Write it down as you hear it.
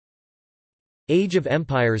Age of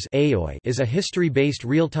Empires is a history-based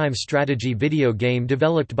real-time strategy video game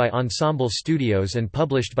developed by Ensemble Studios and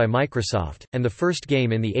published by Microsoft, and the first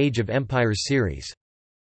game in the Age of Empires series.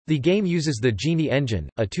 The game uses the Genie engine,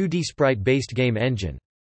 a 2D sprite-based game engine.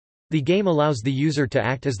 The game allows the user to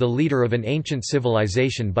act as the leader of an ancient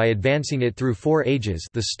civilization by advancing it through 4 ages: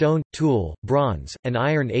 the Stone, Tool, Bronze, and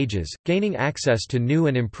Iron Ages, gaining access to new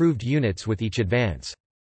and improved units with each advance.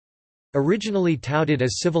 Originally touted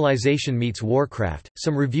as Civilization meets Warcraft,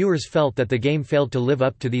 some reviewers felt that the game failed to live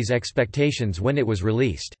up to these expectations when it was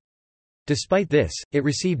released. Despite this, it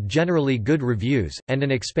received generally good reviews, and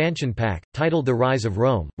an expansion pack, titled The Rise of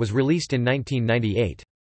Rome, was released in 1998.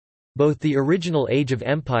 Both the original Age of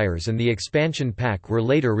Empires and the expansion pack were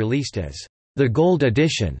later released as the Gold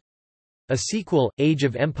Edition. A sequel, Age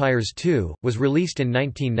of Empires II, was released in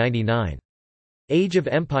 1999. Age of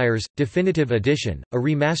Empires – Definitive Edition, a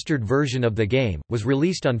remastered version of the game, was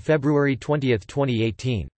released on February 20,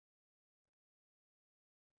 2018.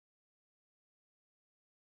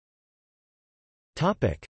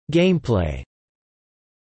 Gameplay.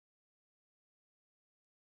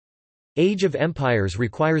 Age of Empires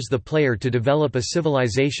requires the player to develop a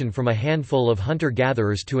civilization from a handful of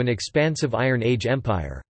hunter-gatherers to an expansive Iron Age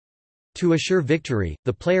empire. To assure victory,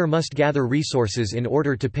 the player must gather resources in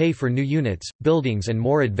order to pay for new units, buildings and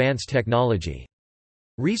more advanced technology.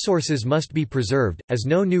 Resources must be preserved, as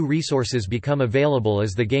no new resources become available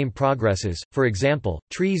as the game progresses. For example,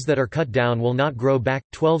 trees that are cut down will not grow back.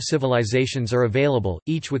 12 civilizations are available,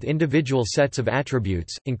 each with individual sets of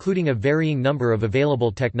attributes, including a varying number of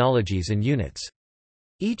available technologies and units.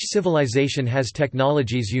 Each civilization has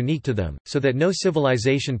technologies unique to them, so that no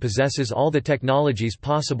civilization possesses all the technologies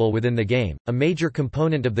possible within the game. A major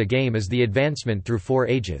component of the game is the advancement through 4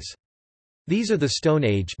 ages. These are the Stone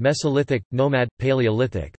Age, Mesolithic, Nomad,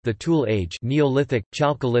 Paleolithic, the Tool Age, Neolithic,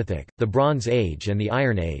 Chalcolithic, the Bronze Age and the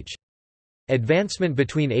Iron Age. Advancement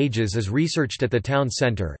between ages is researched at the town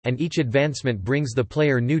center, and each advancement brings the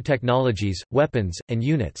player new technologies, weapons, and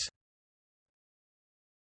units.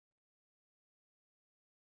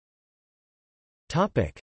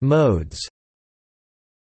 Modes.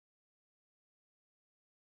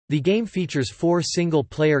 The game features 4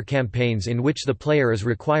 single-player campaigns in which the player is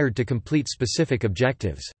required to complete specific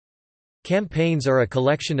objectives. Campaigns are a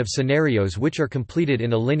collection of scenarios which are completed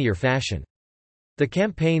in a linear fashion. The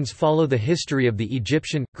campaigns follow the history of the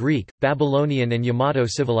Egyptian, Greek, Babylonian and Yamato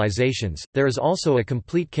civilizations. There is also a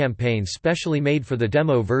complete campaign specially made for the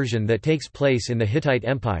demo version that takes place in the Hittite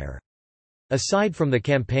Empire. Aside from the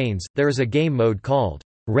campaigns, there is a game mode called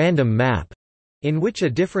Random Map, in which a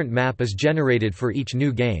different map is generated for each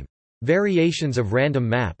new game. Variations of Random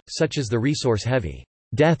Map, such as the resource-heavy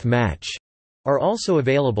Death Match, are also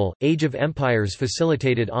available. Age of Empires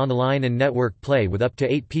facilitated online and network play with up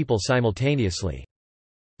to 8 people simultaneously.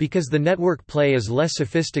 Because the network play is less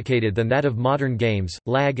sophisticated than that of modern games,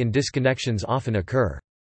 lag and disconnections often occur.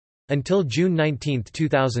 Until June 19,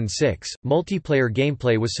 2006, multiplayer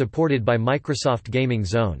gameplay was supported by Microsoft Gaming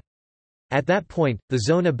Zone. At that point, the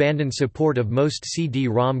Zone abandoned support of most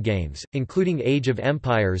CD-ROM games, including Age of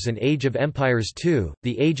Empires and Age of Empires II,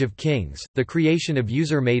 The Age of Kings. The creation of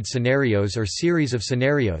user-made scenarios or series of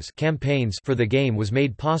scenarios campaigns for the game was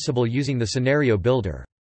made possible using the Scenario Builder.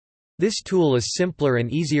 This tool is simpler and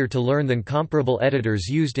easier to learn than comparable editors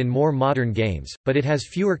used in more modern games, but it has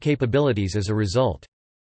fewer capabilities as a result.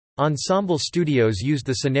 Ensemble Studios used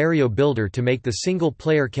the Scenario Builder to make the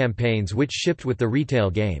single-player campaigns which shipped with the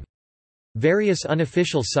retail game. Various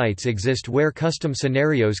unofficial sites exist where custom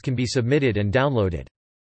scenarios can be submitted and downloaded.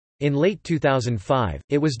 In late 2005,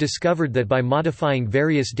 it was discovered that by modifying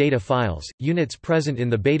various data files, units present in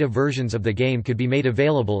the beta versions of the game could be made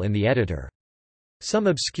available in the editor. Some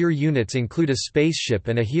obscure units include a spaceship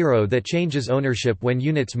and a hero that changes ownership when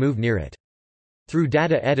units move near it. Through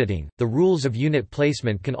data editing, the rules of unit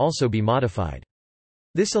placement can also be modified.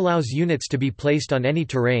 This allows units to be placed on any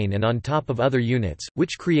terrain and on top of other units,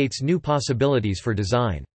 which creates new possibilities for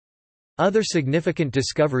design. Other significant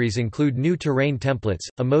discoveries include new terrain templates,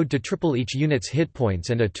 a mode to triple each unit's hit points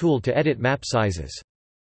and a tool to edit map sizes.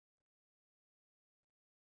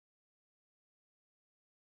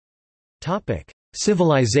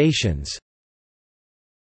 Civilizations.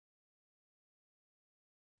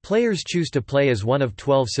 Players choose to play as one of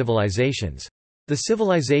 12 civilizations. The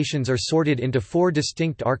civilizations are sorted into 4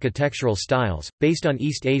 distinct architectural styles, based on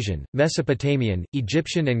East Asian, Mesopotamian,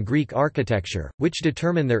 Egyptian and Greek architecture, which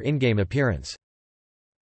determine their in-game appearance.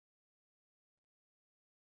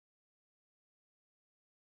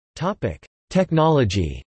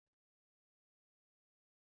 Technology.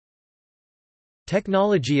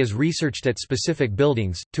 Technology is researched at specific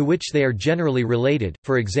buildings, to which they are generally related,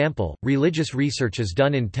 for example, religious research is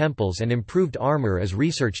done in temples and improved armor is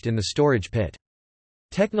researched in the storage pit.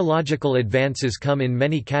 Technological advances come in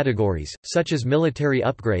many categories, such as military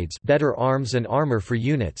upgrades, better arms and armor for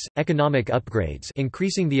units, economic upgrades,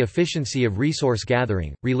 increasing the efficiency of resource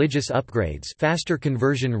gathering, religious upgrades, faster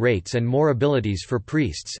conversion rates and more abilities for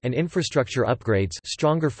priests, and infrastructure upgrades,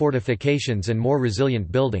 stronger fortifications and more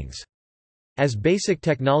resilient buildings. As basic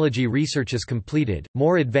technology research is completed,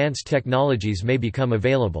 more advanced technologies may become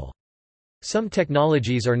available. Some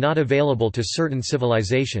technologies are not available to certain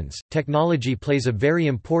civilizations. Technology plays a very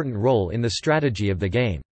important role in the strategy of the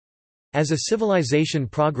game. As a civilization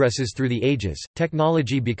progresses through the ages,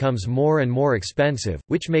 technology becomes more and more expensive,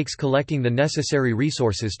 which makes collecting the necessary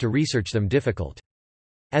resources to research them difficult.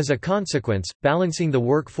 As a consequence, balancing the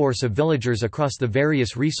workforce of villagers across the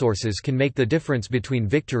various resources can make the difference between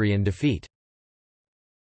victory and defeat.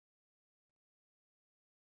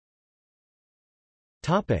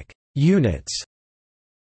 Units.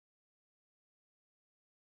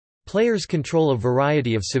 Players control a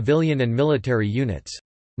variety of civilian and military units.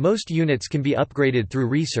 Most units can be upgraded through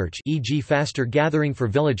research, e.g. faster gathering for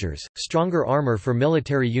villagers, stronger armor for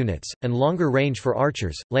military units, and longer range for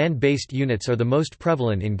archers. Land-based units are the most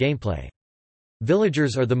prevalent in gameplay.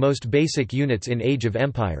 Villagers are the most basic units in Age of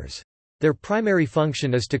Empires. Their primary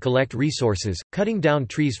function is to collect resources, cutting down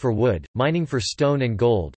trees for wood, mining for stone and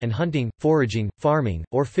gold, and hunting, foraging, farming,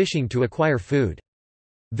 or fishing to acquire food.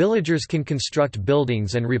 Villagers can construct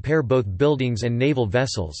buildings and repair both buildings and naval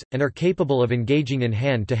vessels, and are capable of engaging in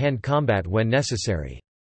hand-to-hand combat when necessary.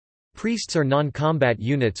 Priests are non-combat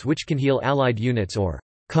units which can heal allied units or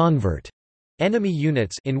convert enemy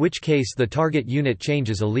units, in which case the target unit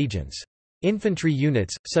changes allegiance. Infantry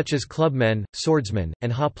units, such as clubmen, swordsmen,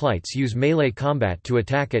 and hoplites use melee combat to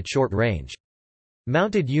attack at short range.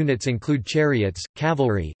 Mounted units include chariots,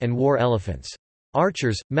 cavalry, and war elephants.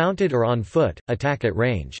 Archers, mounted or on foot, attack at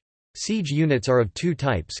range. Siege units are of two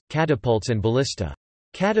types, catapults and ballista.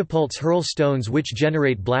 Catapults hurl stones which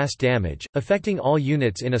generate blast damage, affecting all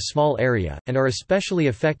units in a small area, and are especially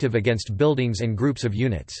effective against buildings and groups of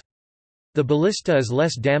units. The ballista is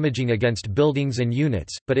less damaging against buildings and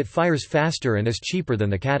units, but it fires faster and is cheaper than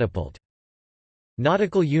the catapult.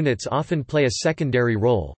 Nautical units often play a secondary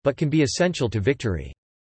role, but can be essential to victory.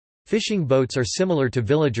 Fishing boats are similar to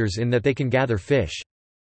villagers in that they can gather fish.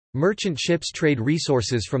 Merchant ships trade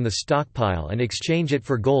resources from the stockpile and exchange it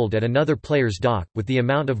for gold at another player's dock, with the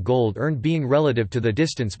amount of gold earned being relative to the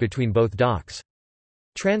distance between both docks.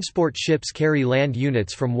 Transport ships carry land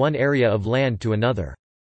units from one area of land to another.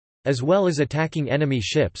 As well as attacking enemy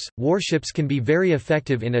ships, warships can be very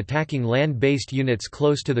effective in attacking land-based units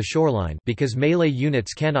close to the shoreline because melee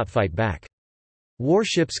units cannot fight back.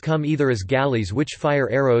 Warships come either as galleys which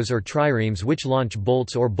fire arrows or triremes which launch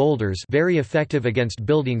bolts or boulders, very effective against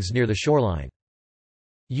buildings near the shoreline.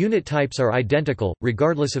 Unit types are identical,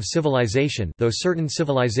 regardless of civilization, though certain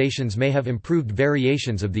civilizations may have improved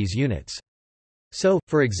variations of these units. So,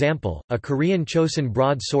 for example, a Korean Chosun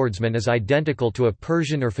broadswordsman is identical to a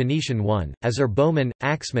Persian or Phoenician one, as are bowmen,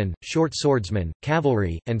 axemen, short swordsmen,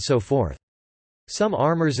 cavalry, and so forth. Some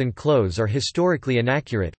armors and clothes are historically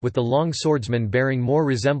inaccurate, with the long swordsman bearing more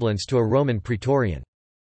resemblance to a Roman praetorian.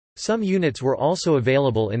 Some units were also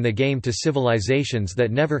available in the game to civilizations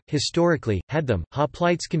that never, historically, had them.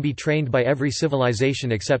 Hoplites can be trained by every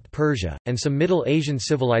civilization except Persia, and some Middle Asian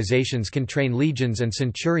civilizations can train legions and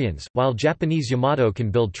centurions, while Japanese Yamato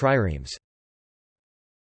can build triremes.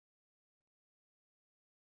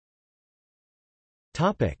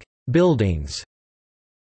 Buildings.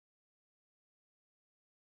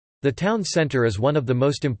 The town center is one of the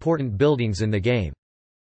most important buildings in the game.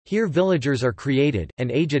 Here villagers are created, and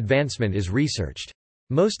age advancement is researched.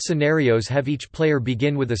 Most scenarios have each player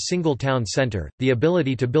begin with a single town center. The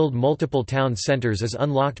ability to build multiple town centers is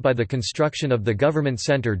unlocked by the construction of the government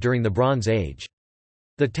center during the Bronze Age.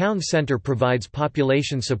 The town center provides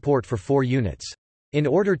population support for 4 units. In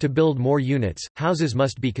order to build more units, houses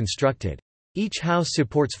must be constructed. Each house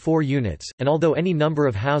supports 4 units, and although any number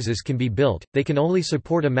of houses can be built, they can only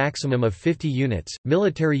support a maximum of 50 units.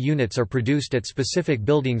 Military units are produced at specific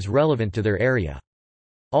buildings relevant to their area.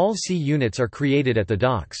 All sea units are created at the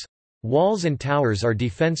docks. Walls and towers are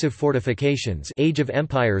defensive fortifications. Age of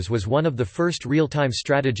Empires was one of the first real-time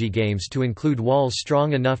strategy games to include walls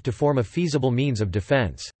strong enough to form a feasible means of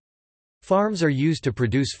defense. Farms are used to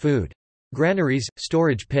produce food. Granaries,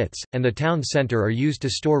 storage pits, and the town center are used to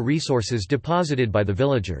store resources deposited by the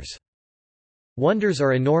villagers. Wonders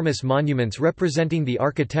are enormous monuments representing the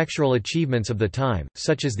architectural achievements of the time,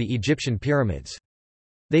 such as the Egyptian pyramids.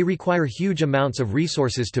 They require huge amounts of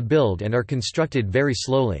resources to build and are constructed very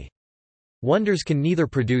slowly. Wonders can neither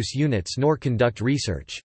produce units nor conduct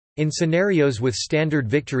research. In scenarios with standard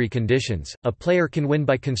victory conditions, a player can win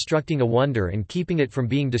by constructing a wonder and keeping it from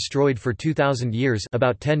being destroyed for 2,000 years,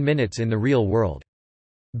 about 10 minutes in the real world.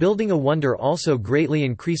 Building a wonder also greatly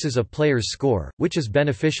increases a player's score, which is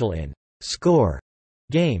beneficial in score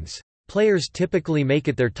games. Players typically make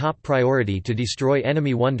it their top priority to destroy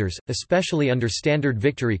enemy wonders, especially under standard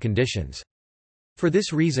victory conditions. For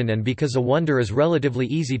this reason and because a wonder is relatively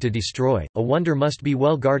easy to destroy, a wonder must be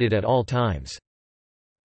well guarded at all times.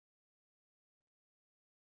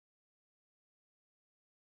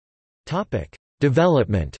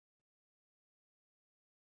 Development.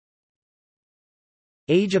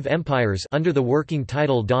 Age of Empires, under the working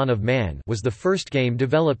title Dawn of Man, was the first game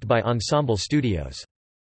developed by Ensemble Studios.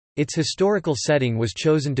 Its historical setting was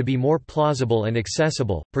chosen to be more plausible and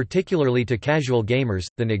accessible, particularly to casual gamers,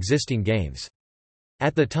 than existing games.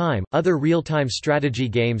 At the time, other real-time strategy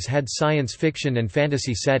games had science fiction and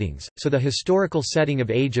fantasy settings, so the historical setting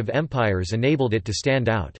of Age of Empires enabled it to stand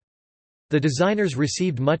out. The designers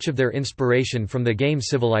received much of their inspiration from the game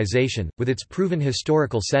Civilization, with its proven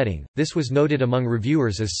historical setting. This was noted among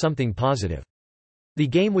reviewers as something positive. The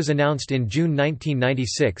game was announced in June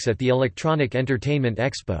 1996 at the Electronic Entertainment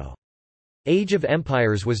Expo. Age of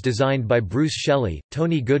Empires was designed by Bruce Shelley,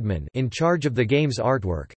 Tony Goodman in charge of the game's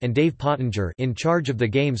artwork, and Dave Pottinger in charge of the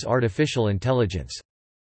game's artificial intelligence.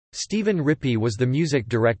 Stephen Rippey was the music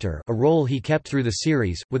director, a role he kept through the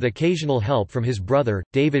series, with occasional help from his brother,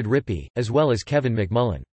 David Rippey, as well as Kevin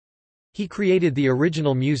McMullen. He created the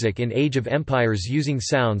original music in Age of Empires using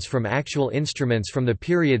sounds from actual instruments from the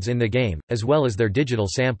periods in the game, as well as their digital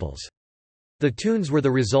samples. The tunes were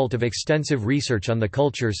the result of extensive research on the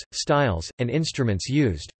cultures, styles, and instruments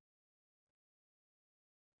used.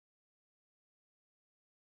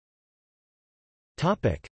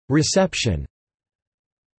 Reception.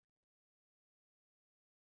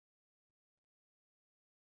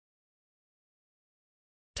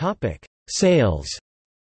 Sales.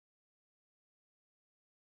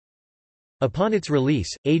 Upon its release,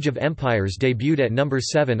 Age of Empires debuted at number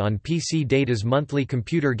 7 on PC Data's monthly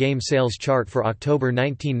computer game sales chart for October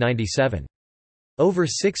 1997. Over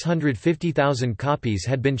 650,000 copies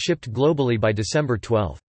had been shipped globally by December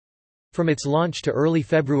 12. From its launch to early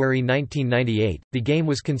February 1998, the game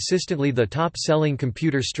was consistently the top-selling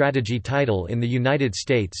computer strategy title in the United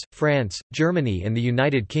States, France, Germany and the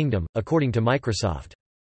United Kingdom, according to Microsoft.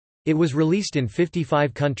 It was released in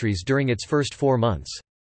 55 countries during its first 4 months.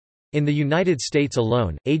 In the United States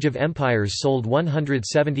alone, Age of Empires sold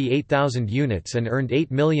 178,000 units and earned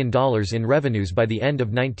 $8 million in revenues by the end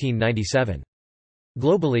of 1997.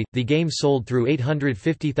 Globally, the game sold through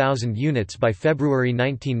 850,000 units by February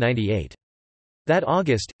 1998. That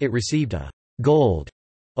August, it received a Gold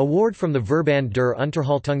award from the Verband der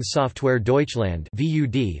Unterhaltungssoftware Deutschland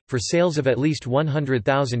 (VUD) for sales of at least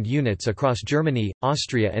 100,000 units across Germany,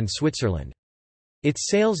 Austria and Switzerland. Its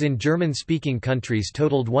sales in German-speaking countries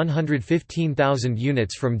totaled 115,000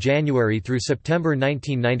 units from January through September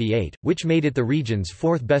 1998, which made it the region's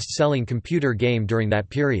fourth best-selling computer game during that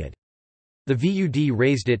period. The VUD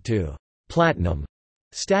raised it to Platinum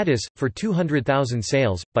status, for 200,000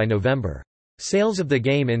 sales, by November. Sales of the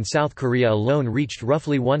game in South Korea alone reached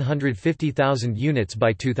roughly 150,000 units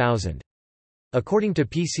by 2000. According to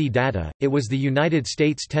PC Data, it was the United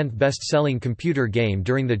States' 10th best-selling computer game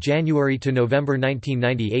during the January to November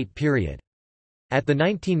 1998 period. At the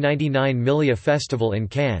 1999 Milia Festival in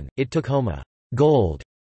Cannes, it took home a Gold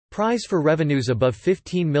prize for revenues above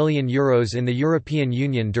 €15 million in the European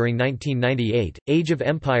Union during 1998. Age of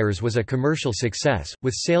Empires was a commercial success,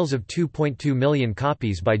 with sales of 2.2 million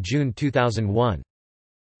copies by June 2001.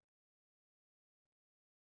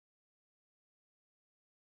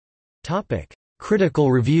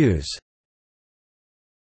 Critical reviews.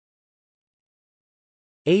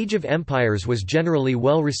 Age of Empires was generally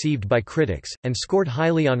well received by critics, and scored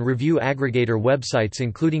highly on review aggregator websites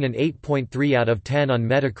including an 8.3 out of 10 on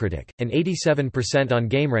Metacritic, an 87% on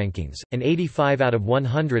GameRankings, an 85 out of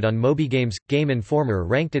 100 on MobyGames. Game Informer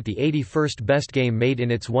ranked it the 81st best game made in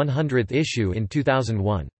its 100th issue in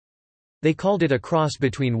 2001. They called it a cross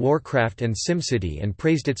between Warcraft and SimCity and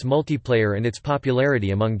praised its multiplayer and its popularity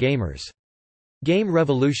among gamers. Game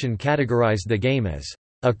Revolution categorized the game as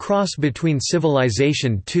a cross between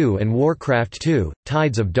Civilization II and Warcraft II,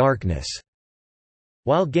 Tides of Darkness,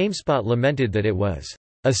 while GameSpot lamented that it was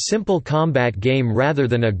a simple combat game rather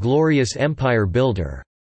than a glorious empire builder,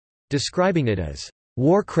 describing it as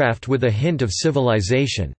Warcraft with a hint of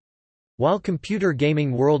Civilization. While Computer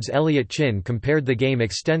Gaming World's Elliot Chin compared the game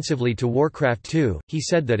extensively to Warcraft 2, he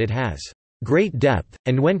said that it has great depth,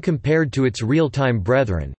 and when compared to its real-time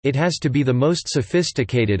brethren, it has to be the most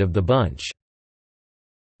sophisticated of the bunch.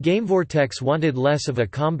 GameVortex wanted less of a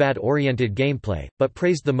combat-oriented gameplay, but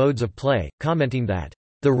praised the modes of play, commenting that,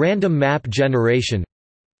 "The random map generation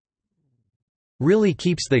really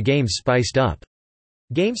keeps the game spiced up."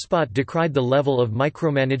 GameSpot decried the level of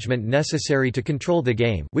micromanagement necessary to control the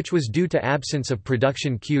game, which was due to absence of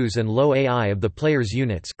production queues and low AI of the player's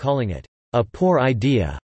units, calling it a poor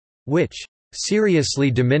idea, which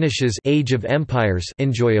seriously diminishes Age of Empires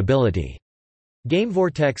enjoyability.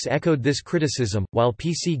 GameVortex echoed this criticism, while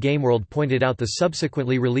PC Gameworld pointed out the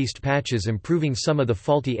subsequently released patches improving some of the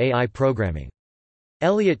faulty AI programming.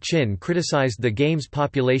 Elliot Chin criticized the game's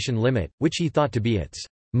population limit, which he thought to be its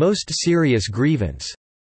most serious grievance.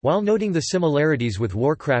 While noting the similarities with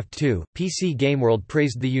Warcraft 2, PC Gameworld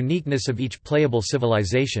praised the uniqueness of each playable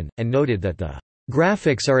civilization, and noted that the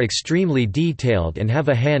graphics are extremely detailed and have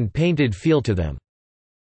a hand-painted feel to them.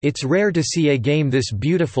 It's rare to see a game this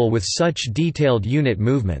beautiful with such detailed unit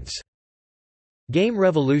movements. Game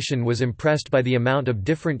Revolution was impressed by the amount of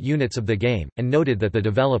different units of the game, and noted that the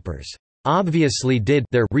developers obviously did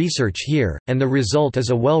their research here, and the result is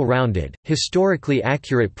a well-rounded, historically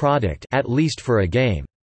accurate product, at least for a game.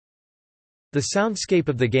 The soundscape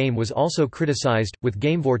of the game was also criticized, with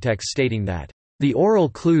GameVortex stating that, "The oral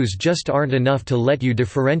clues just aren't enough to let you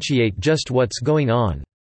differentiate just what's going on."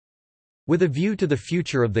 With a view to the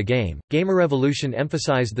future of the game, Gamerevolution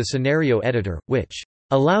emphasized the scenario editor, which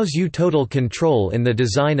allows you total control in the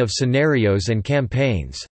design of scenarios and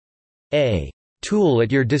campaigns. A tool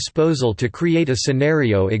at your disposal to create a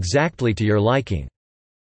scenario exactly to your liking.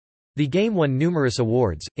 The game won numerous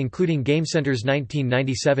awards, including GameCenter's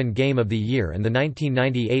 1997 Game of the Year and the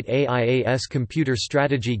 1998 AIAS Computer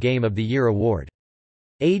Strategy Game of the Year award.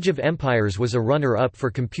 Age of Empires was a runner-up for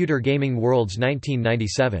Computer Gaming World's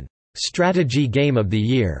 1997 Strategy Game of the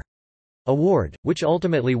Year award, which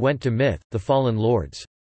ultimately went to Myth: The Fallen Lords.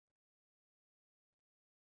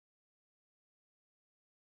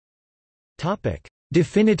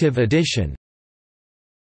 Definitive Edition.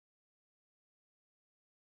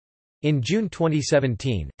 In June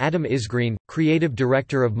 2017, Adam Isgreen, creative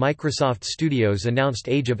director of Microsoft Studios, announced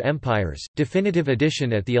Age of Empires Definitive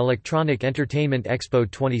Edition at the Electronic Entertainment Expo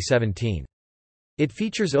 2017. It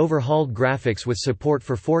features overhauled graphics with support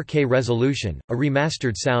for 4K resolution, a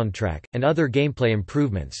remastered soundtrack, and other gameplay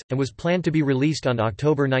improvements, and was planned to be released on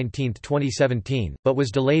October 19, 2017, but was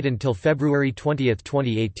delayed until February 20,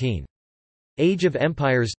 2018. Age of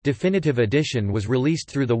Empires Definitive Edition was released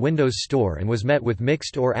through the Windows Store and was met with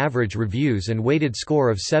mixed or average reviews and weighted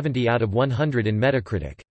score of 70 out of 100 in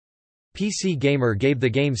Metacritic. PC Gamer gave the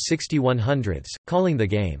game 6100s, calling the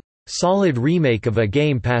game, "solid remake of a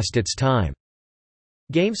game past its time."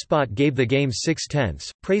 GameSpot gave the game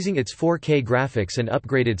 6/10, praising its 4K graphics and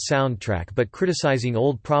upgraded soundtrack but criticizing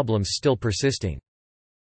old problems still persisting.